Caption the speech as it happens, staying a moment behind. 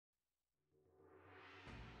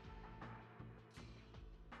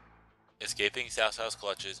Escaping Cao Cao's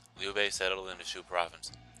clutches, Liu Bei settled in the Shu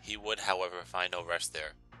province. He would, however, find no rest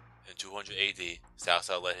there. In 200 AD, Cao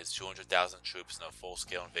Cao led his 200,000 troops in a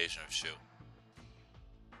full-scale invasion of Shu.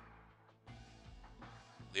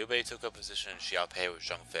 Liu Bei took up position in Xia Pi with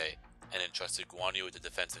Zhang Fei and entrusted Guan Yu with the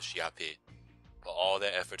defense of Xia Pi, but all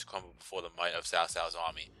their efforts crumbled before the might of Cao Cao's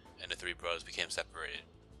army, and the three brothers became separated.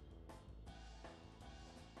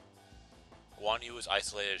 Guan Yu was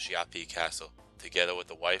isolated at Xia Pi castle, together with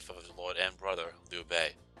the wife of his lord and brother, Liu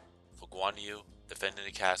Bei. For Guan Yu, defending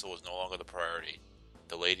the castle was no longer the priority.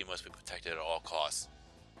 The lady must be protected at all costs.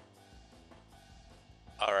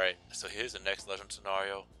 Alright, so here's the next legend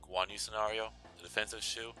scenario, Guan Yu scenario, the defense of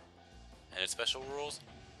Shu, and its special rules,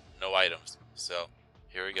 no items. So,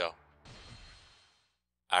 here we go.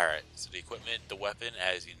 Alright, so the equipment, the weapon,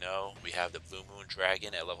 as you know, we have the Blue Moon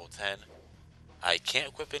Dragon at level 10. I can't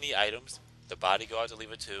equip any items, the bodyguards will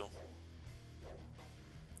leave it too.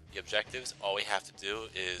 The objectives, all we have to do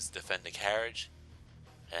is defend the carriage,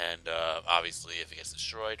 and obviously if it gets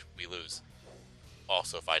destroyed, we lose.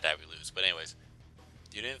 Also, if I die, we lose. But anyways,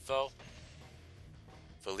 unit info.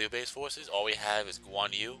 For Liu Bei's forces, all we have is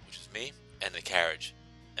Guan Yu, which is me, and the carriage.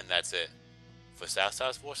 And that's it. For Cao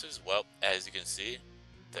Cao's forces, well, as you can see,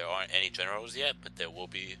 there aren't any generals yet, but there will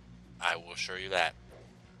be. I will assure you that.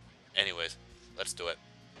 Anyways, let's do it.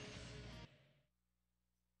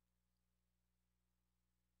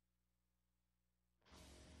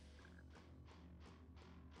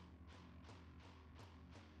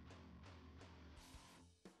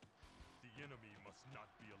 The enemy must not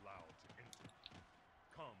be allowed to enter.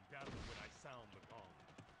 Come, gather when I sound the gong.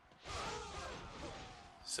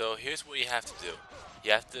 So here's what you have to do.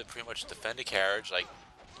 You have to pretty much defend the carriage, like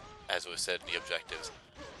as was said in the objectives.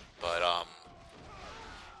 But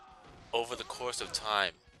over the course of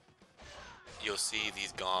time, you'll see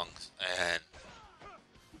these gongs, and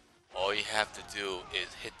all you have to do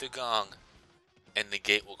is hit the gong, and the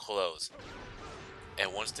gate will close.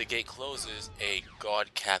 And once the gate closes, a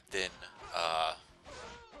guard captain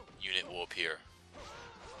unit will appear.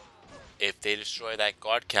 If they destroy that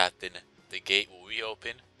guard captain, the gate will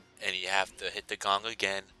reopen, and you have to hit the gong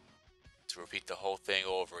again to repeat the whole thing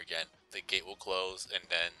over again. The gate will close, and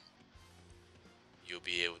then you'll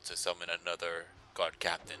be able to summon another guard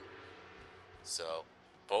captain. So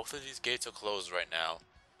both of these gates are closed right now.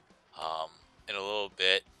 In a little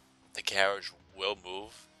bit, the carriage will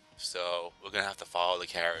move, so we're gonna have to follow the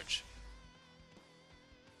carriage.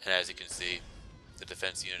 And as you can see, the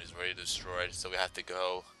defense unit is already destroyed, so we have to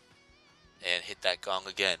go and hit that gong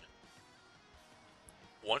again.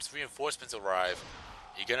 Once reinforcements arrive,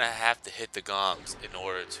 you're gonna have to hit the gongs in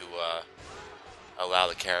order to allow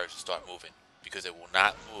the carriage to start moving, because it will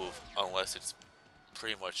not move unless it's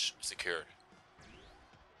pretty much secured.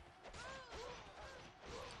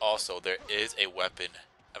 Also, there is an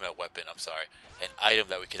item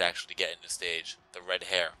that we could actually get in the stage, the red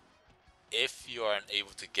hair. If you are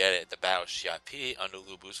unable to get it at the Battle of Xia Pi under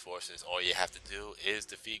Lu Bu's forces, all you have to do is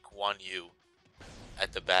defeat Guan Yu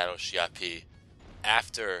at the Battle of Xia Pi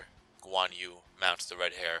after Guan Yu mounts the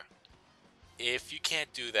red hair. If you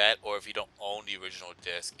can't do that, or if you don't own the original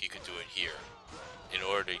disc, you can do it here. In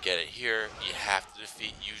order to get it here, you have to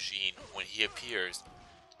defeat Eugene when he appears,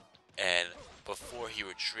 and before he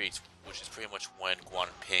retreats, which is pretty much when Guan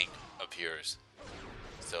Ping appears.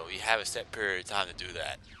 So you have a set period of time to do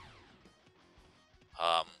that.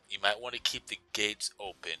 You might want to keep the gates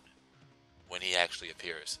open when he actually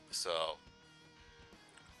appears. So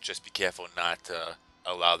just be careful not to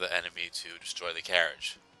allow the enemy to destroy the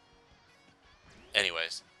carriage.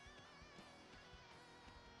 Anyways.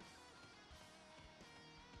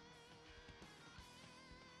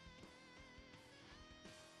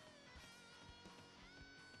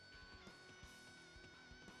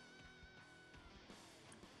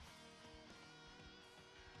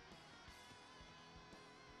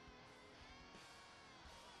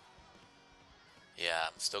 Yeah,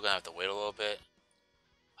 I'm still gonna have to wait a little bit.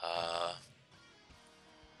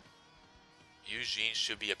 Eugene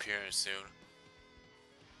should be appearing soon,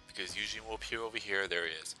 because Eugene will appear over here. There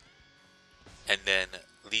he is. And then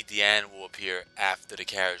Li Dian will appear after the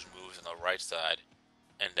carriage moves on the right side.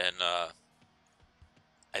 And then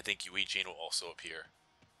I think Eugene will also appear.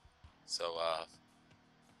 So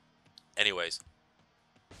anyways,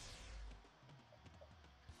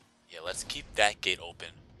 yeah, let's keep that gate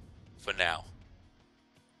open for now.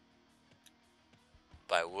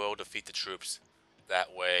 But I will defeat the troops.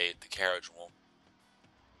 That way the carriage won't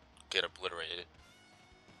get obliterated.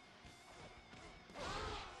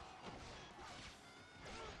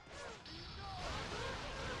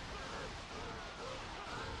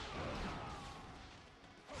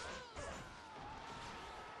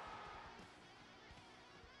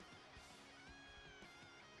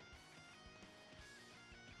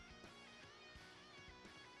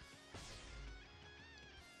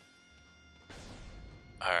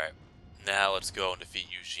 Alright, now let's go and defeat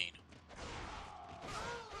Eugene.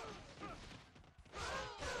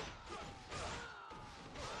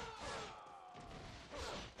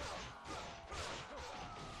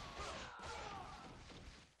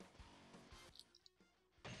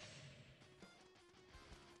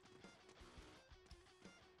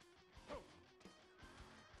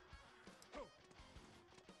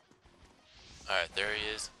 Alright, there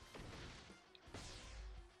he is.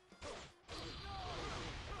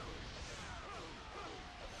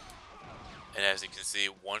 And as you can see,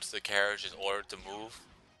 once the carriage is ordered to move,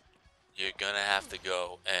 you're gonna have to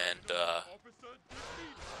go and,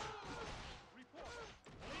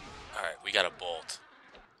 Alright, we got a bolt.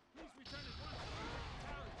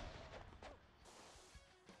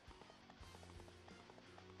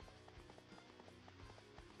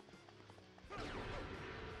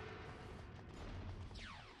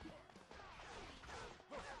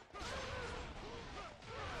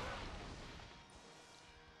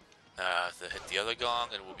 To hit the other gong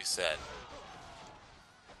and we'll be set.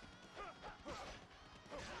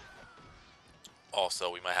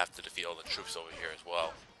 Also, we might have to defeat all the troops over here as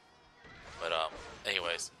well. But,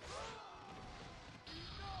 anyways.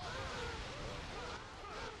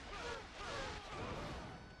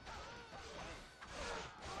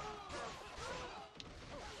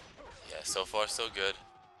 Yeah, so far so good.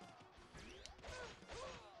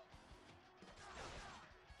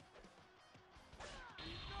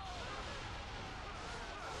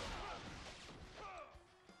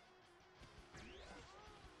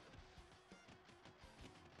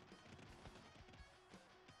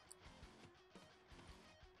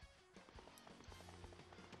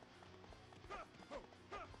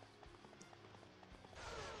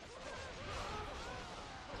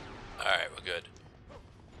 Alright, we're good.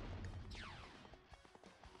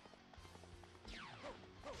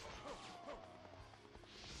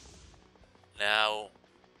 Now,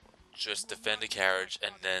 just defend the carriage,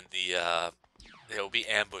 and then there will be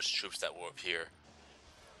ambush troops that will appear.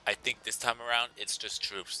 I think this time around, it's just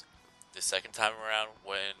troops. The second time around,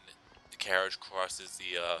 when the carriage crosses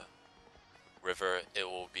the river, it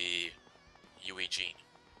will be Eugene.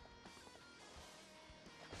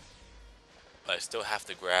 But I still have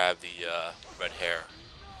to grab the red hair.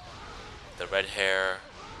 The red hair,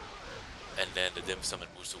 and then the dim sum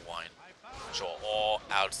and musu wine, which are all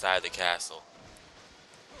outside the castle.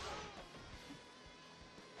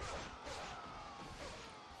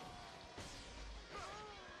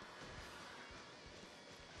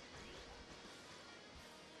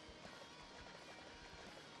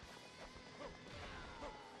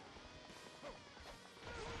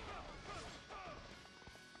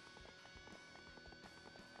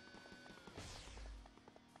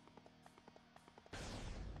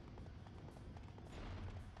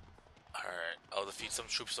 Alright, I'll defeat some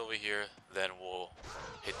troops over here, then we'll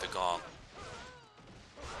hit the gong.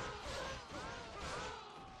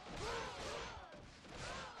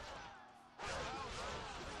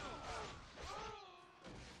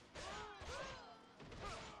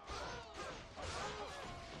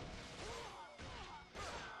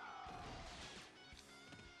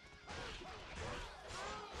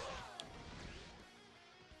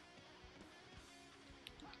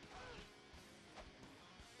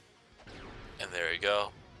 And there you go.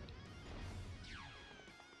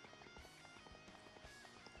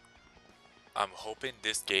 I'm hoping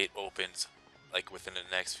this gate opens like within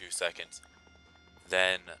the next few seconds.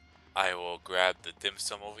 Then I will grab the dim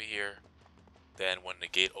sum over here. Then when the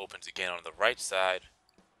gate opens again on the right side,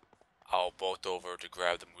 I'll bolt over to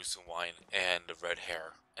grab the musu wine and the red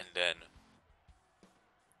hair, and then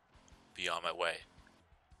be on my way.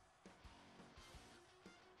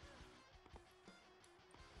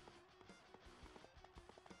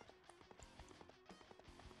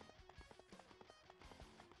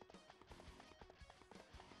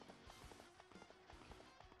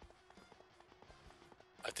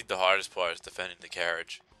 I think the hardest part is defending the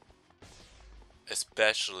carriage,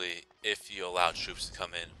 especially if you allow troops to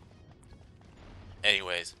come in.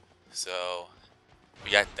 Anyways, so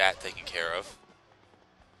we got that taken care of.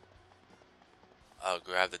 I'll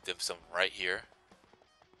grab the dim sum right here.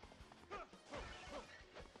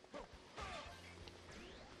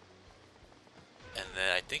 And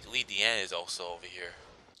then I think Li Dian is also over here.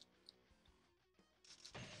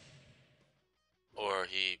 Or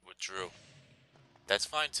he withdrew. That's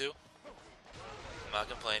fine too. I'm not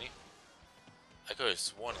complaining. I could have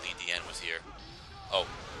sworn Li Dian was here. Oh,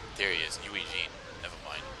 there he is. Eugene. Never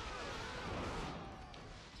mind.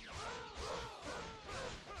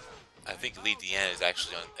 I think Li Dian is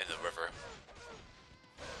actually in the river.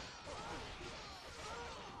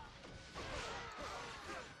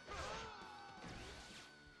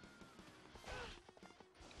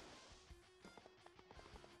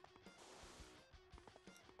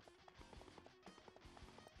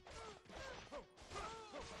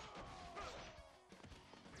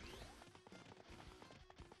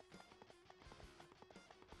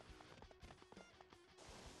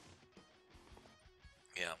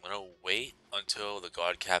 Yeah, I'm gonna wait until the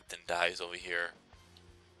guard captain dies over here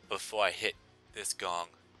before I hit this gong,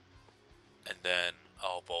 and then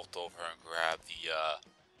I'll bolt over and grab the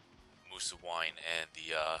musu wine and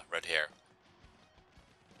the red hair.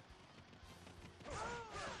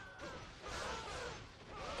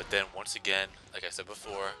 But then once again, like I said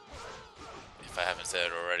before, if I haven't said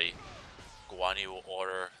it already, Guan Yu will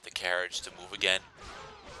order the carriage to move again,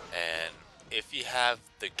 and if you have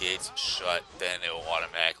the gates shut, then it will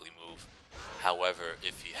automatically move. However,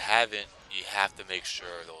 if you haven't, you have to make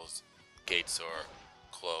sure those gates are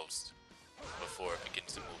closed before it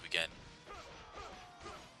begins to move again.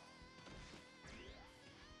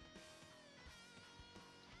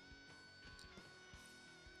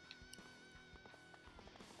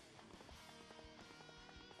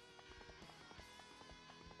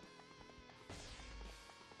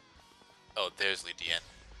 Oh, there's Li Dian.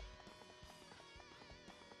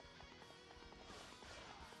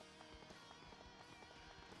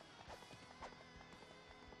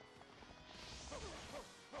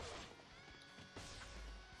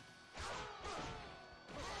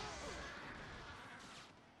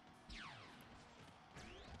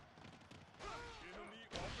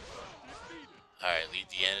 Alright, Li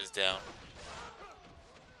Dian is down.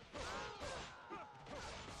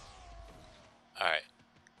 Alright,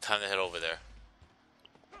 time to head over there.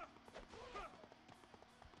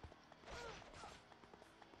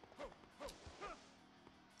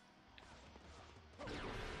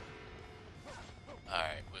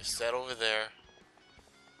 Alright, we're set over there.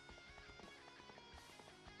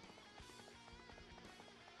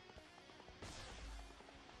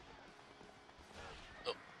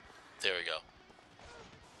 Oh, there we go.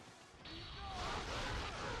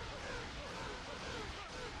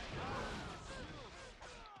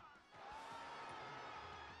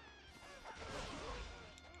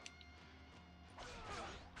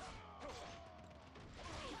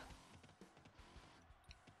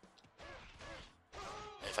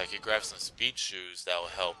 If I could grab some speed shoes, that will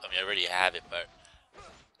help. I mean, I already have it, but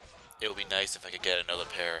it would be nice if I could get another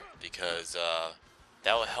pair, because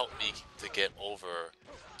that will help me to get over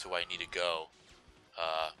to where I need to go.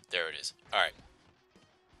 There it is. Alright.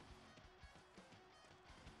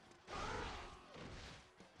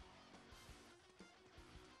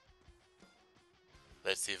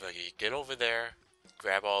 Let's see if I can get over there,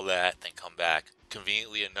 grab all that, then come back.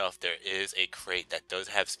 Conveniently enough, there is a crate that does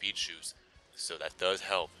have speed shoes, so that does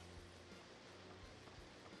help.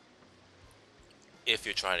 If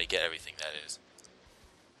you're trying to get everything, that is.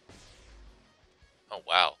 Oh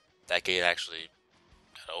wow, that gate actually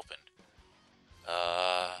got opened.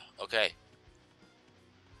 Okay.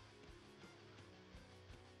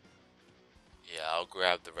 Yeah, I'll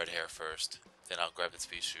grab the red hair first, then I'll grab the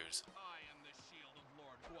speed shoes. I am the shield of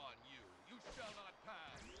Lord Guan Yu. You shall not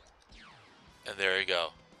pass. And there you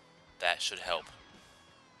go. That should help.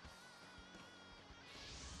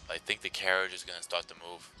 I think the carriage is gonna start to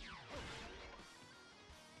move.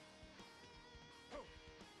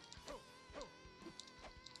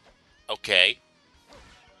 Okay.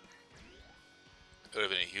 It would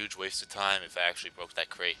have been a huge waste of time if I actually broke that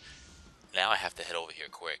crate. Now I have to head over here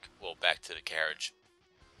quick. Well, back to the carriage.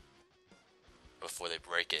 Before they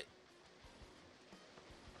break it.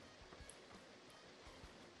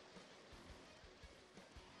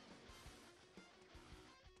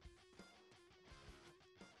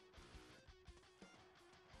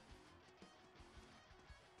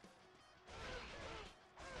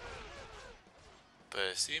 But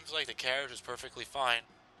it seems like the carriage is perfectly fine.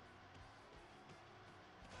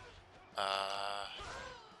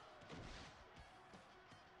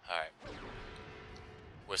 Alright.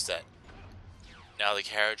 We're set. Now the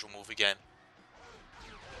carriage will move again.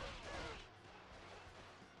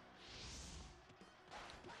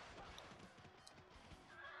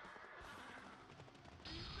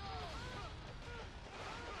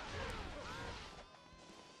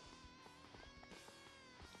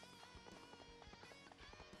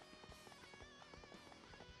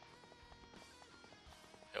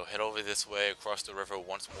 It'll head over this way across the river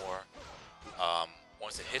once more.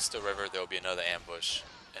 Once it hits the river, there will be another ambush,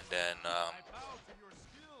 and then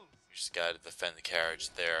you just gotta defend the carriage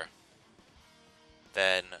there.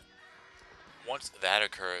 Then, once that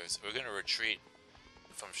occurs, we're gonna retreat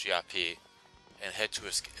from Xia Pi and head to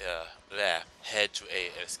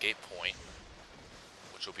a escape point,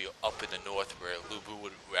 which will be up in the north where Lu Bu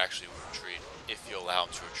would actually retreat if you allow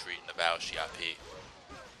him to retreat in the Battle of Xia Pi.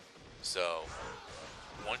 So,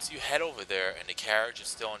 once you head over there and the carriage is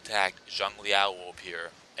still intact, Zhang Liao will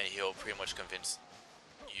appear, and he'll pretty much convince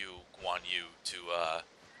you, Guan Yu, to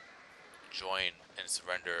join and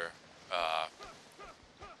surrender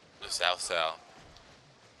the Cao Cao,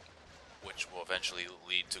 which will eventually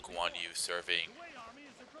lead to Guan Yu serving The Wei army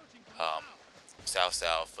is approaching from um, the south. Cao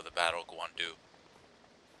Cao for the Battle of Guan Yu.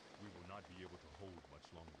 We will not be able to hold much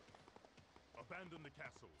longer. Abandon the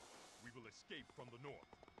castle. We will escape from the north.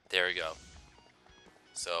 There we go.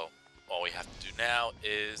 So all we have to do now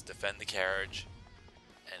is defend the carriage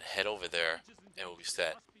and head over there, Carriage is in and we'll be danger.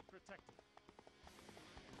 set. It must be protected.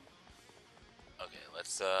 Okay,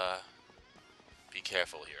 let's be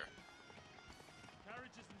careful here.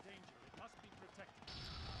 Carriage is in danger. It must be protected.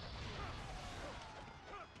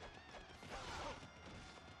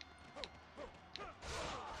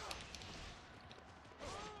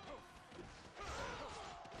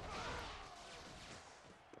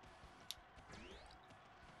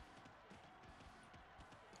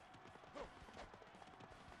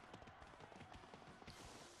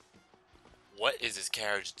 What is this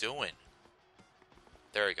carriage doing?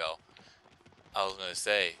 There we go. I was gonna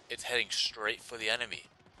say, it's heading straight for the enemy.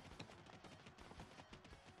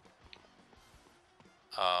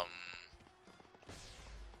 Um,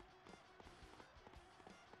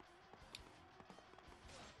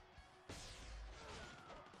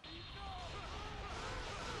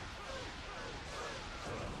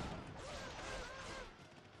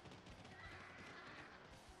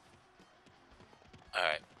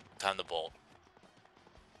 Alright, time to bolt.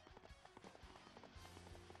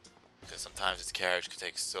 Because sometimes this carriage could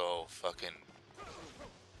take so fucking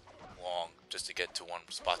long just to get to one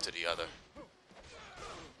spot to the other.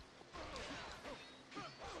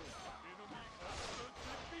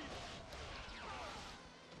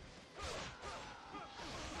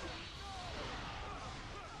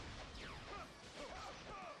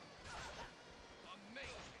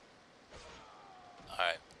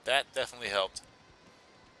 Alright, that definitely helped.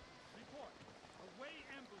 Report. A Wei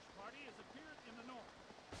ambush party has appeared in the north.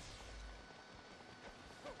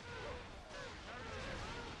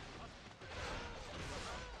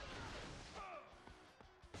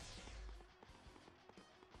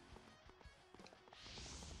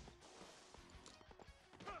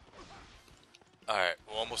 Alright,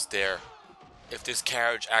 we're almost there. If this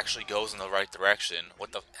carriage actually goes in the right direction,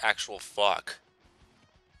 what the actual fuck?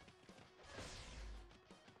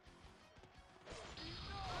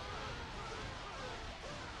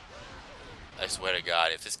 I swear to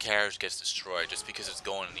God, if this carriage gets destroyed just because it's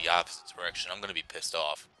going in the opposite direction, I'm gonna be pissed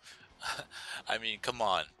off. I mean, come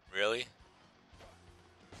on, really?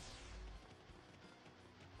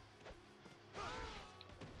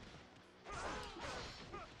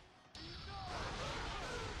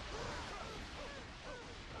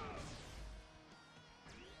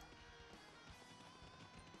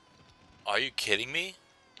 Are you kidding me?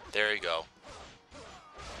 There you go.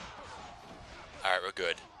 Alright, we're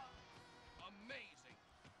good.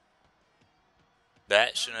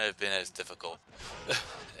 That shouldn't have been as difficult.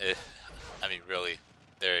 Eh, I mean, really.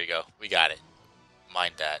 There you go. We got it.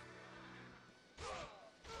 Mind that.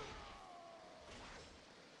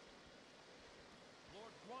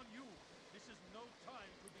 Lord Guan Yu, this is no time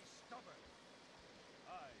to be stubborn.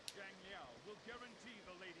 I, Zhang Liao, will guarantee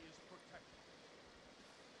the lady is protected.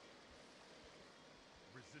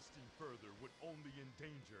 Resisting further would only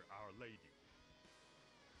endanger Our Lady.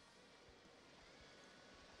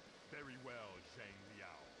 Very well, Zhang Liao.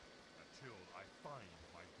 Until I find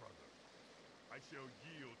my brother, I shall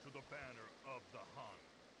yield to the banner of the Han.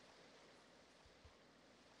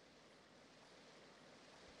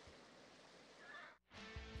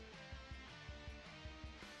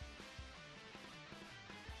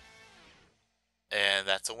 And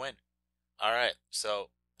that's a win. Alright, so,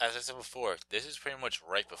 as I said before, this is pretty much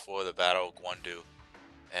right before the Battle of Guan Yu.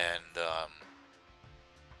 And,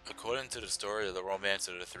 according to the story of the Romance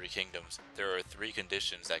of the Three Kingdoms, there are three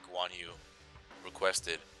conditions that Guan Yu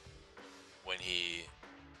requested when he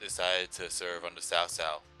decided to serve under Cao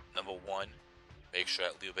Cao. Number one, make sure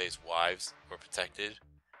that Liu Bei's wives were protected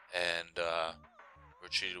and were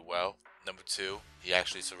treated well. Number two, he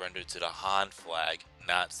actually surrendered to the Han flag,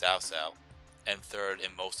 not Cao Cao. And third,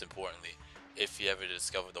 and most importantly, if he ever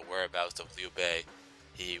discovered the whereabouts of Liu Bei,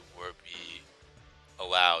 he would be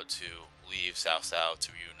allowed to leave Cao Cao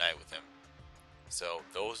to reunite with him. So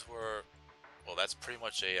those were, well, that's pretty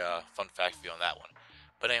much a fun fact for you on that one.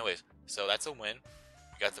 But anyways, so that's a win.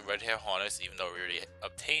 We got the red hair harness, even though we already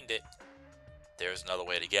obtained it. There's another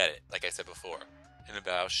way to get it, like I said before. In the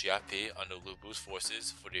battle Xia Pi under Lu Bu's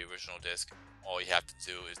forces for the original disc, all you have to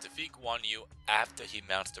do is defeat Guan Yu after he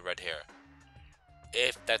mounts the red hair.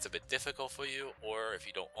 If that's a bit difficult for you, or if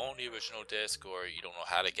you don't own the original disc, or you don't know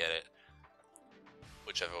how to get it,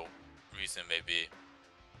 whichever reason it may be,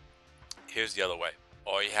 here's the other way.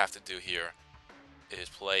 All you have to do here is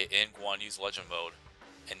play in Guan Yu's legend mode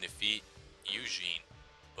and defeat Eugene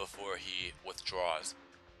before he withdraws,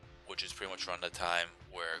 which is pretty much around the time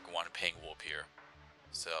where Guan Ping will appear.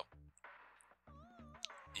 So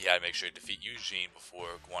you gotta make sure you defeat Eugene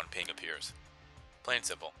before Guan Ping appears. Plain and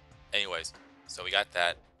simple. Anyways, so we got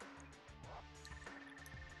that.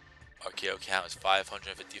 Our KO count is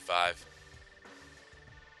 555.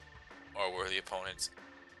 Our worthy opponents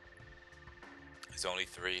is only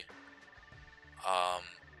 3. Our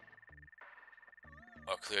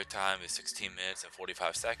clear time is 16 minutes and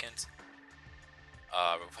 45 seconds.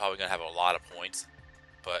 We're probably gonna have a lot of points,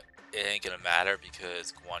 but it ain't gonna matter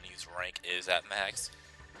because Guan Yu's rank is at max.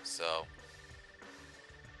 So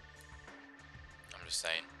I'm just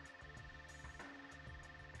saying.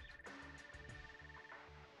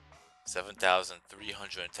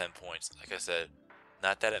 7,310 points. Like I said,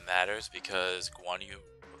 not that it matters because Guan Yu,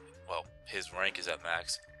 well, his rank is at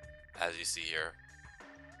max, as you see here.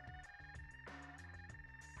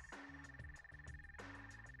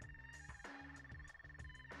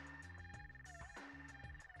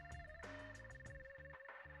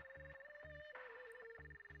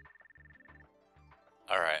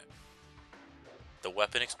 Alright. The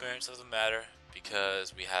weapon experience doesn't matter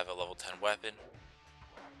because we have a level 10 weapon.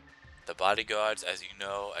 The bodyguards, as you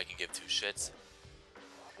know, I can give 2 shits.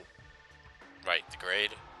 Right, the grade.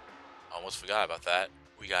 Almost forgot about that.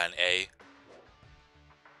 We got an A.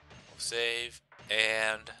 We'll save.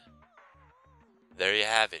 And there you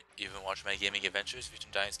have it. You've been watching my gaming adventures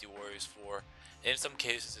featuring Dynasty Warriors 4. In some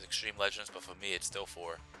cases, it's Extreme Legends, but for me, it's still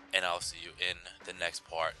 4. And I'll see you in the next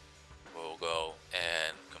part, where we'll go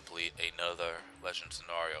and complete another Legend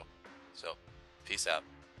scenario. So, peace out.